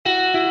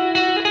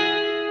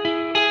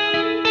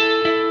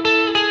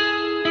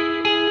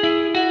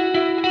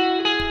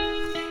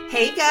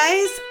Hey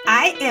guys,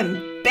 I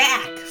am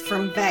back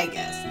from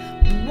Vegas.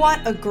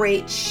 What a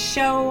great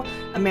show.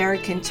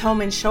 American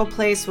Toman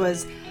Showplace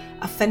was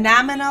a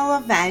phenomenal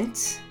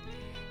event.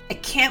 I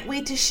can't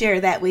wait to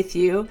share that with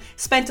you.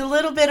 Spent a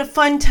little bit of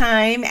fun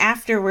time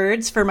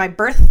afterwards for my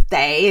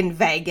birthday in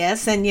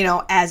Vegas. And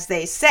as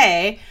they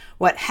say,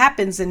 what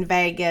happens in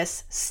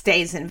Vegas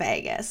stays in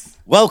Vegas.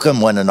 Welcome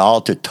one and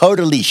all to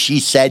Totally She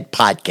Said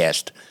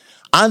podcast.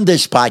 On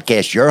this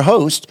podcast, your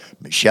host,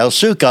 Michelle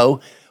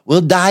Succo, will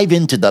dive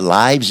into the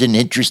lives and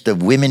interests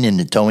of women in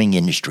the towing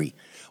industry,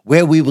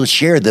 where we will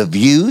share the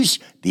views,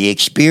 the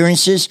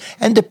experiences,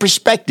 and the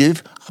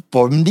perspective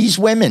from these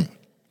women.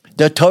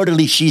 The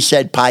Totally She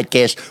Said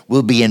podcast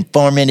will be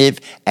informative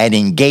and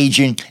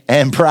engaging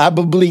and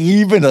probably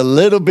even a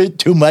little bit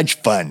too much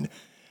fun.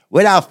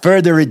 Without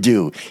further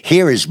ado,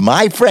 here is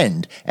my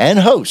friend and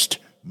host,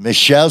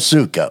 Michelle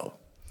Succo.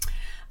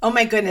 Oh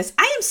my goodness,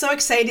 I am so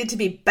excited to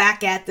be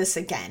back at this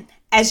again.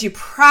 As you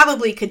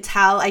probably could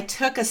tell, I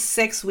took a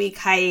 6-week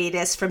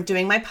hiatus from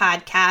doing my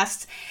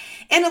podcast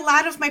and a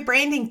lot of my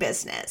branding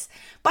business.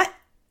 But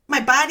my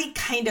body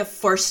kind of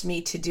forced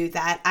me to do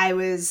that. I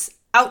was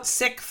out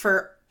sick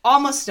for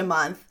almost a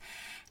month.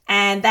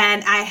 And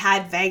then I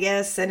had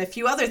Vegas and a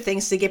few other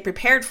things to get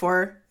prepared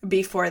for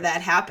before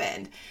that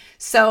happened.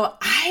 So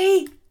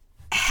I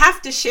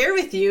have to share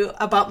with you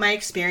about my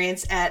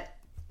experience at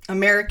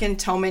American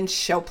Toman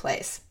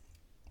Showplace.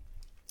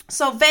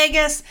 So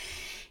Vegas,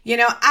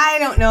 I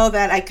don't know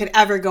that I could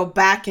ever go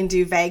back and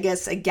do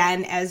Vegas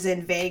again, as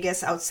in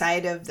Vegas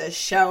outside of the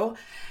show.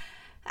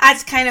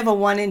 That's kind of a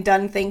one and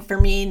done thing for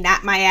me,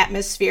 not my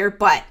atmosphere,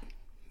 but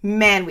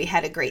man, we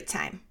had a great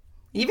time.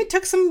 Even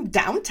took some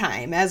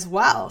downtime as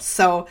well,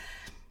 so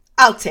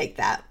I'll take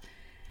that.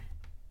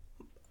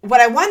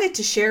 What I wanted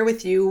to share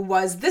with you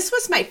was this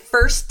was my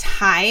first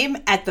time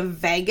at the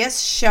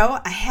Vegas show.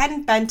 I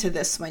hadn't been to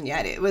this one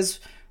yet. It was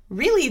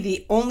really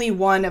the only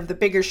one of the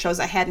bigger shows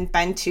I hadn't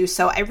been to,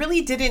 so I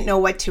really didn't know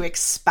what to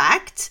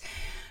expect.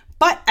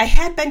 But I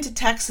had been to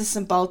Texas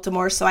and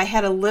Baltimore, so I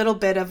had a little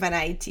bit of an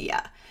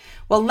idea.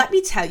 Well, let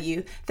me tell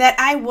you that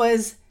I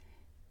was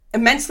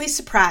immensely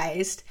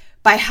surprised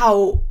by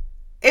how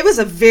it was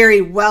a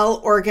very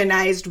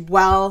well-organized,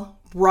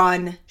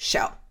 well-run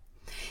show.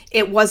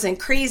 It wasn't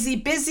crazy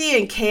busy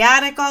and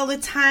chaotic all the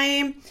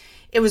time.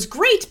 It was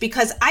great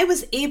because I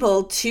was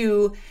able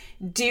to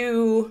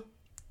do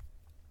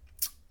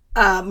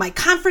my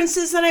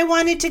conferences that I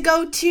wanted to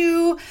go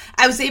to.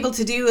 I was able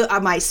to do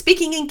my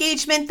speaking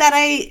engagement that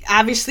I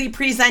obviously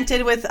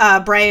presented with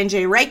Brian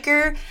J.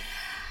 Riker.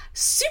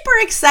 Super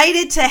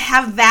excited to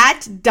have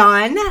that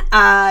done.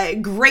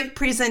 Great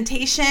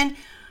presentation.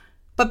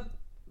 But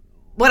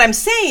what I'm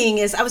saying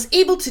is I was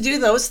able to do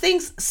those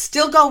things,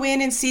 still go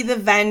in and see the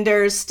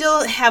vendors,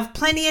 still have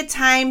plenty of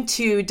time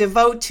to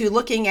devote to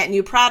looking at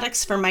new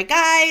products for my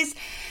guys,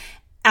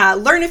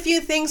 learn a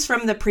few things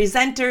from the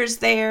presenters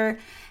there,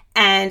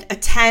 and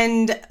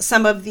attend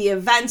some of the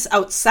events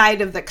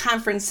outside of the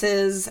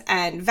conferences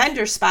and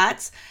vendor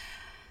spots.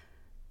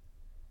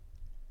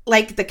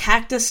 Like the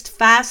Cactus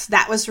Fest,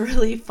 that was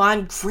really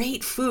fun.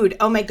 Great food.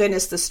 Oh my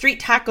goodness, the street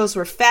tacos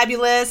were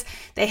fabulous.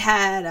 They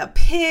had a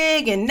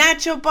pig and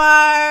nacho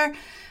bar.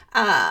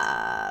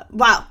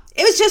 Wow.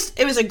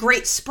 It was a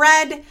great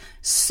spread.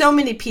 So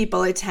many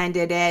people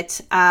attended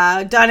it.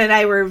 Dawn and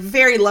I were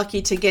very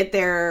lucky to get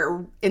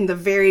there in the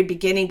very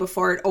beginning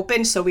before it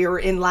opened, so we were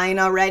in line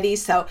already.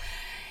 So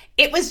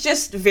it was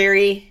just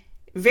very,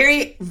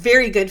 very,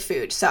 very good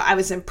food. So I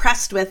was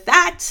impressed with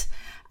that.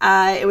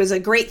 It was a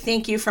great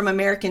thank you from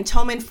American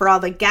Toman for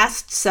all the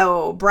guests.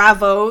 So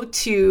bravo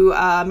to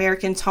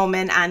American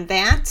Toman on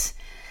that.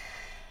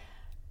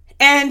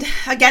 And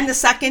again, the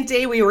second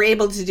day, we were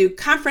able to do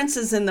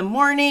conferences in the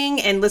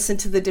morning and listen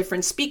to the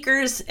different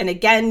speakers. And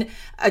again,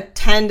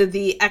 attend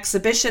the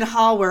exhibition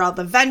hall where all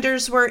the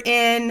vendors were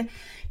in.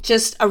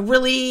 Just a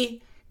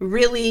really,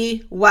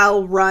 really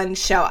well-run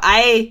show.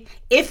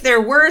 If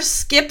there were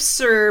skips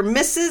or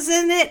misses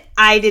in it,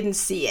 I didn't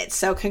see it.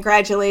 So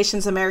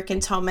congratulations, American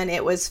Toman.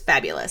 It was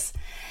fabulous.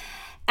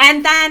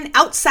 And then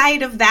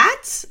outside of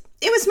that,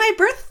 it was my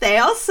birthday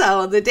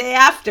also, the day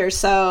after.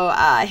 So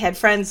I had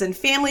friends and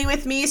family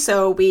with me.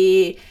 So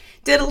we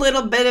did a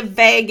little bit of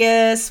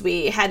Vegas.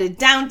 We had a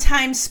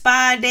downtime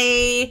spa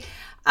day.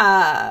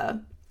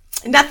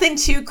 Nothing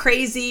too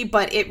crazy,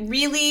 but it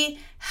really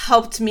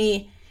helped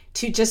me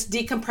to just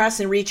decompress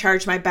and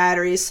recharge my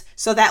batteries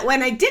so that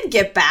when I did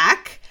get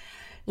back,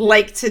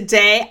 like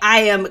today, I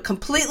am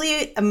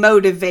completely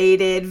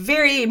motivated,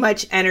 very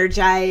much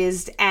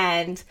energized,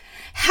 and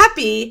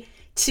happy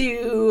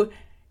to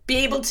be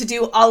able to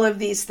do all of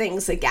these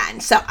things again.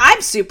 So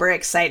I'm super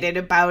excited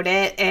about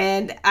it,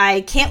 and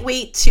I can't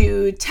wait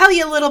to tell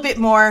you a little bit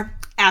more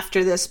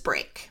after this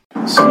break.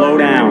 Slow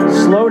down.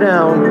 Slow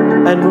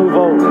down and move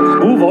over.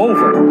 Move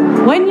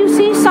over. When you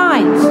see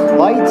signs,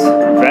 Lights,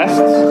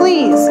 Vests.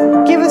 Please,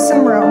 give us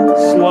some room.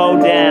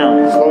 Slow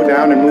down. slow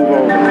down and move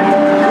over.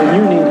 When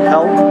you need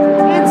help,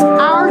 It's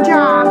our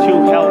job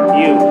To help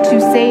you.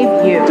 to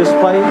save you.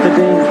 despite the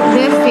danger.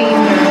 this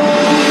danger.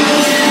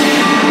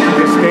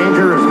 This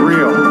danger is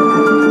real.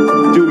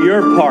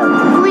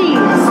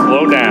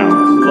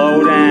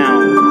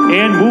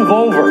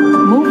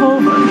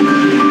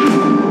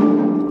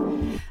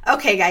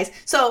 Okay, guys.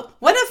 So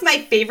one of my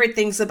favorite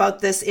things about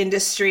this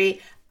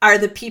industry are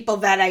the people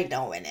that I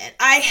know in it.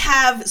 I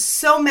have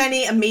so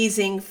many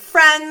amazing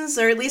friends,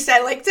 or at least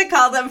I like to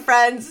call them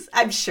friends.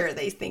 I'm sure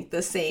they think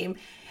the same.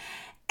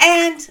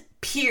 And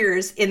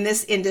peers in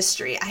this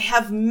industry. I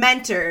have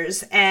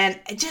mentors, and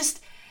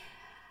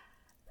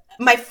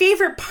my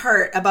favorite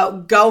part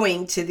about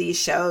going to these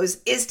shows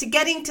is to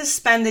getting to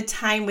spend the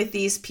time with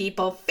these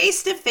people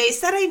face to face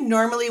that I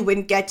normally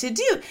wouldn't get to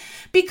do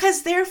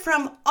because they're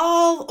from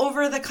all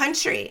over the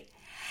country.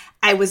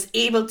 I was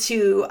able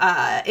to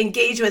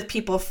engage with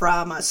people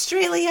from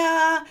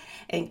Australia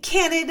and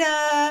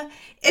Canada.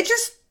 It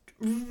just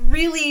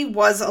really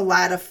was a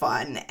lot of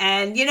fun.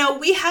 And,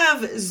 we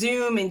have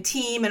Zoom and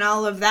Team and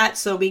all of that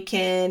so we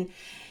can,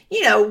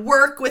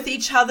 work with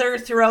each other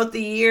throughout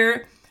the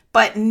year.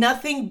 But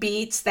nothing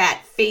beats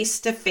that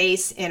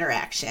face-to-face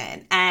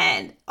interaction.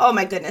 And oh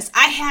my goodness,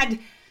 I had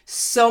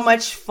so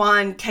much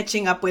fun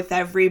catching up with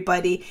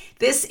everybody.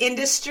 This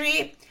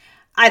industry,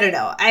 I don't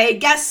know. I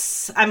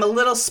guess I'm a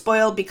little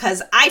spoiled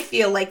because I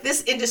feel like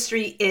this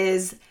industry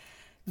is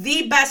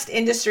the best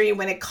industry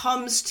when it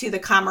comes to the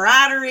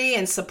camaraderie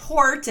and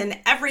support and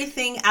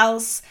everything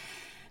else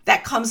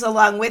that comes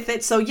along with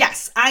it. So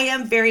yes, I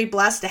am very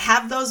blessed to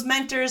have those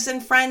mentors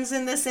and friends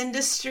in this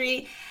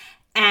industry.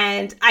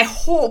 And I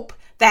hope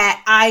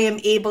that I am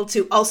able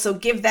to also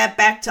give that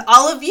back to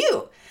all of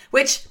you,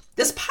 which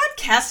this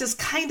podcast is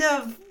kind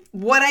of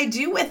what I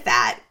do with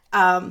that.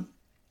 Man,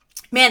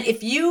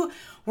 if you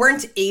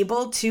weren't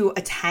able to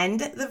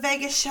attend the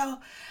Vegas show,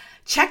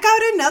 check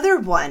out another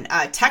one.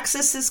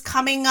 Texas is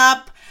coming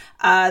up.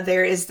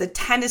 There is the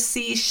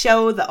Tennessee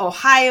show, the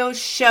Ohio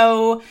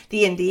show,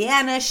 the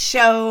Indiana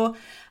show.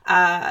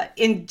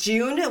 In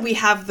June, we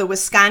have the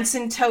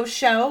Wisconsin Tow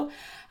Show.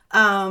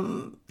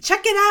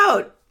 Check it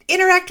out.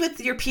 Interact with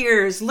your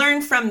peers,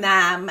 learn from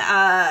them,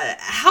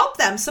 help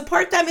them,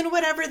 support them in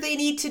whatever they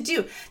need to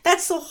do.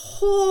 That's the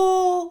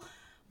whole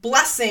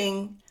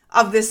blessing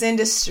of this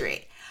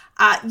industry.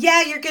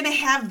 You're going to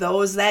have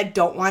those that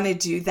don't want to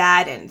do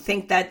that and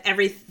think that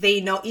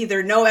they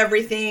either know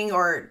everything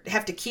or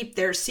have to keep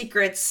their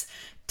secrets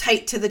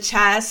tight to the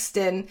chest.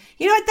 And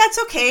you know what?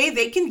 That's okay.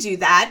 They can do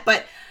that.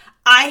 But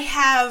I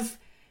have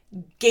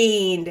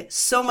gained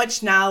so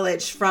much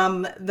knowledge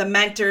from the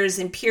mentors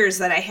and peers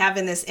that I have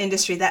in this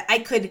industry that I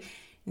could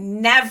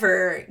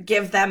never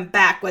give them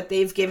back what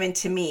they've given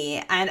to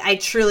me. And I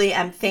truly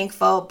am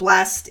thankful,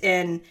 blessed,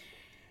 and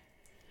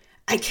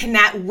I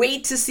cannot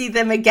wait to see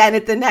them again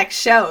at the next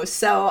show.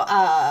 So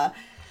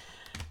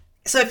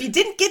if you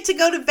didn't get to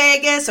go to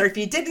Vegas, or if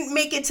you didn't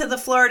make it to the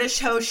Florida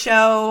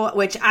show,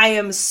 which I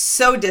am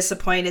so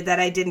disappointed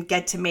that I didn't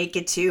get to make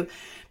it to,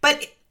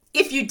 but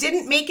if you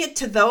didn't make it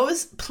to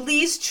those,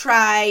 please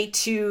try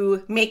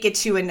to make it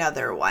to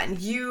another one.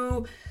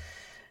 You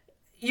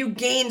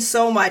gain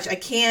so much. I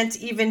can't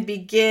even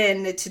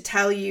begin to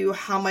tell you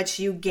how much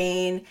you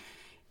gain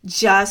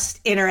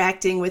just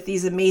interacting with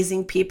these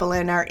amazing people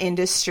in our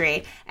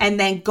industry and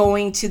then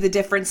going to the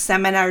different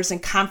seminars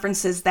and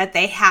conferences that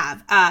they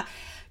have.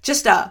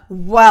 Just a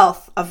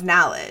wealth of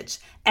knowledge.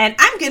 And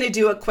I'm going to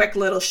do a quick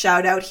little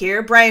shout out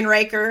here. Brian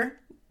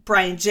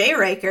J.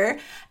 Riker,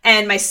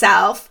 and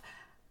myself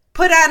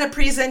put on a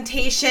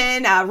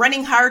presentation,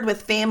 Running Hard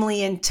with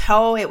Family in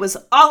Tow. It was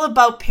all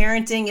about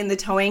parenting in the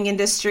towing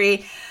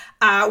industry.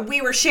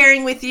 We were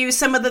sharing with you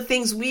some of the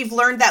things we've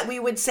learned that we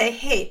would say,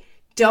 hey,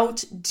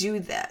 don't do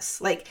this.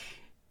 Like,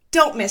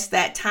 don't miss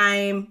that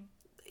time.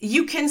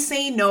 You can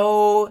say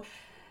no.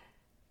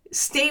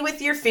 Stay with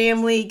your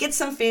family. Get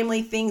some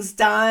family things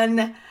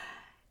done.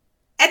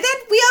 And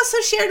then we also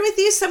shared with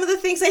you some of the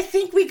things I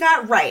think we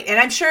got right. And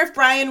I'm sure if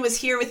Brian was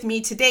here with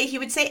me today, he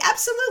would say,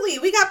 absolutely,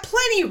 we got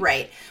plenty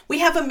right. We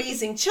have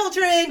amazing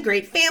children,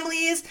 great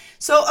families.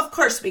 So of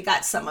course we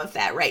got some of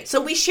that right.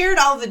 So we shared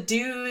all the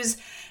do's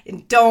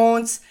and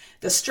don'ts,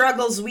 the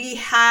struggles we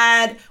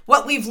had,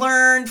 what we've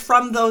learned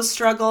from those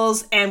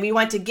struggles. And we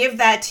want to give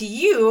that to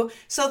you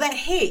so that,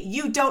 hey,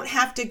 you don't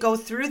have to go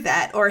through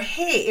that. Or,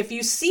 hey, if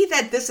you see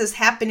that this is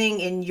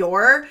happening in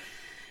your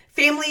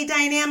family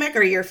dynamic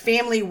or your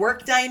family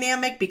work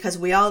dynamic, because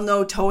we all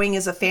know towing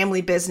is a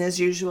family business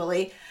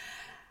usually.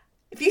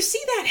 If you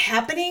see that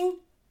happening,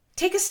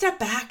 take a step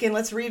back and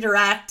let's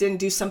redirect and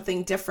do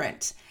something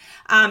different.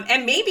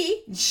 And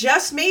maybe,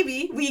 just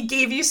maybe, we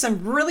gave you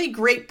some really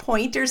great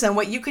pointers on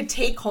what you could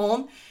take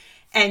home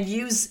and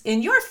use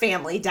in your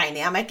family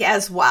dynamic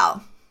as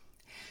well.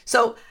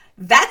 So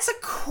that's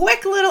a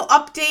quick little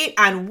update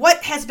on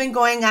what has been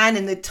going on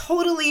in the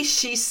Totally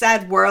She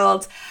Said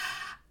world.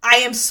 I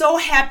am so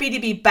happy to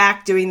be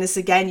back doing this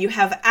again. You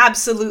have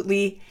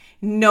absolutely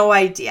no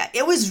idea.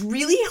 It was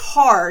really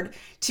hard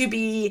to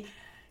be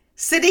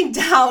sitting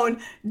down,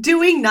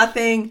 doing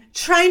nothing,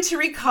 trying to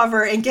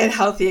recover and get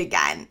healthy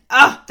again.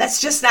 Oh,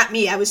 that's just not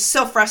me. I was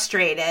so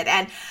frustrated.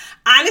 And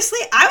honestly,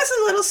 I was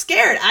a little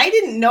scared. I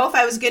didn't know if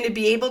I was going to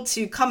be able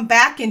to come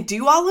back and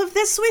do all of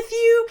this with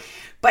you.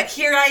 But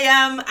here I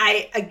am.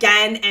 I,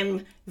 again,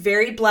 am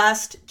very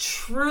blessed,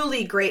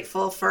 truly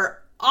grateful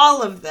for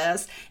all of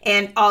this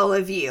and all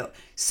of you.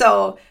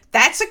 So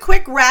that's a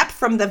quick wrap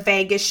from the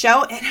Vegas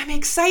show, and I'm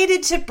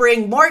excited to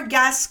bring more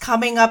guests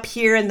coming up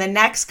here in the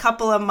next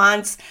couple of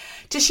months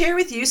to share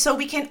with you so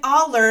we can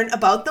all learn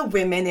about the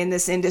women in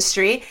this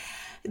industry,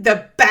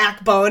 the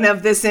backbone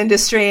of this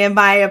industry, in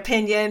my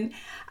opinion.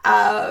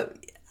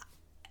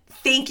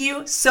 Thank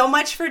you so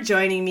much for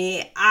joining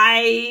me.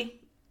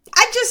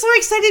 I'm just so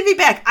excited to be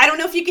back. I don't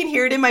know if you can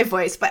hear it in my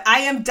voice, but I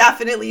am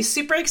definitely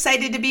super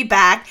excited to be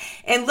back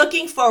and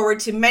looking forward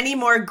to many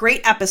more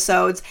great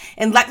episodes.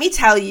 And let me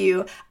tell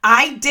you,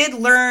 I did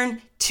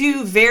learn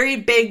 2 very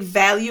big,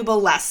 valuable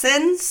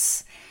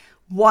lessons.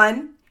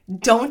 1,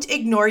 don't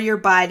ignore your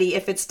body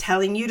if it's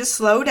telling you to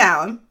slow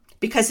down,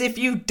 because if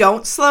you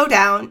don't slow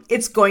down,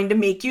 it's going to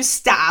make you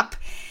stop.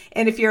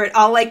 And if you're at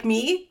all like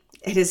me,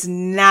 it is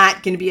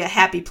not going to be a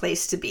happy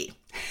place to be.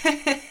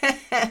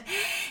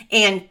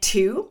 And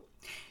 2,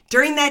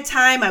 during that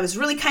time, I was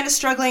really kind of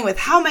struggling with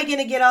how am I going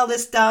to get all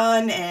this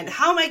done and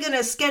how am I going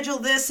to schedule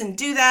this and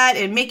do that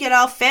and make it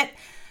all fit?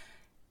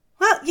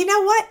 Well, you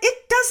know what?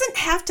 It doesn't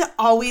have to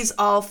always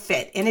all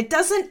fit, and it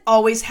doesn't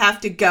always have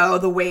to go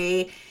the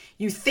way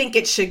you think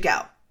it should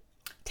go.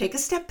 Take a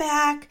step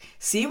back,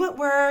 see what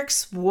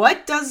works,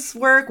 what does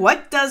work,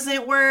 what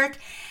doesn't work,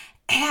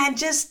 and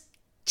just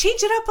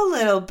change it up a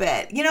little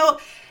bit. You know,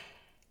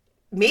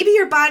 maybe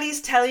your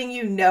body's telling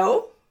you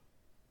no,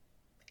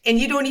 and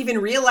you don't even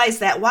realize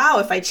that, wow,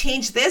 if I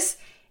change this,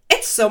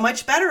 it's so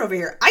much better over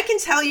here. I can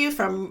tell you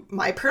from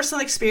my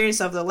personal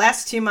experience over the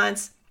last 2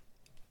 months,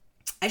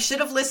 I should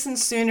have listened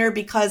sooner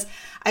because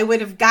I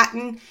would have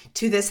gotten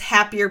to this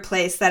happier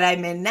place that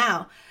I'm in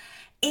now.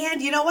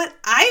 And you know what?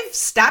 I've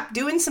stopped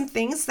doing some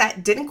things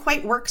that didn't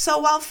quite work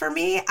so well for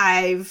me.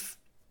 I've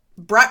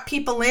brought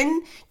people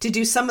in to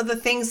do some of the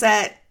things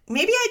that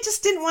maybe I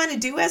just didn't want to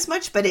do as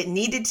much, but it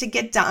needed to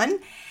get done.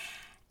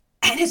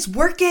 And it's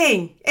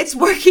working. It's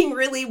working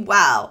really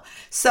well.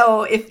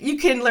 So if you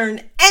can learn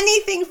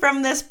anything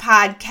from this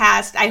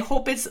podcast, I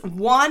hope it's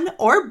one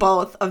or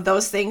both of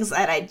those things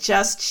that I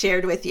just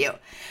shared with you.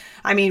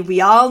 I mean,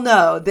 we all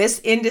know this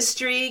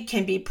industry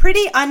can be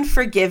pretty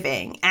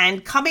unforgiving.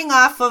 And coming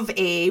off of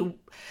a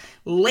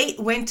late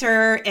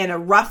winter and a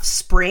rough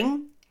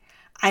spring,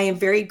 I am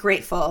very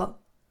grateful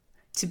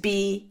to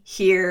be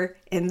here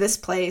in this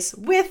place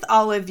with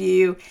all of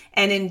you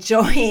and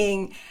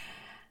enjoying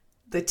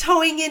the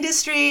towing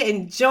industry,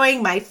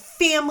 enjoying my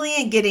family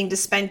and getting to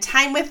spend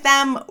time with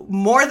them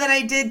more than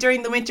I did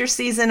during the winter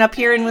season up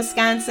here in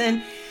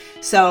Wisconsin.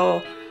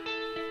 So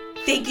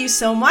thank you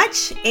so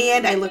much,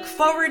 and I look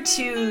forward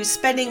to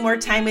spending more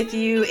time with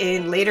you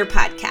in later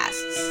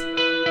podcasts.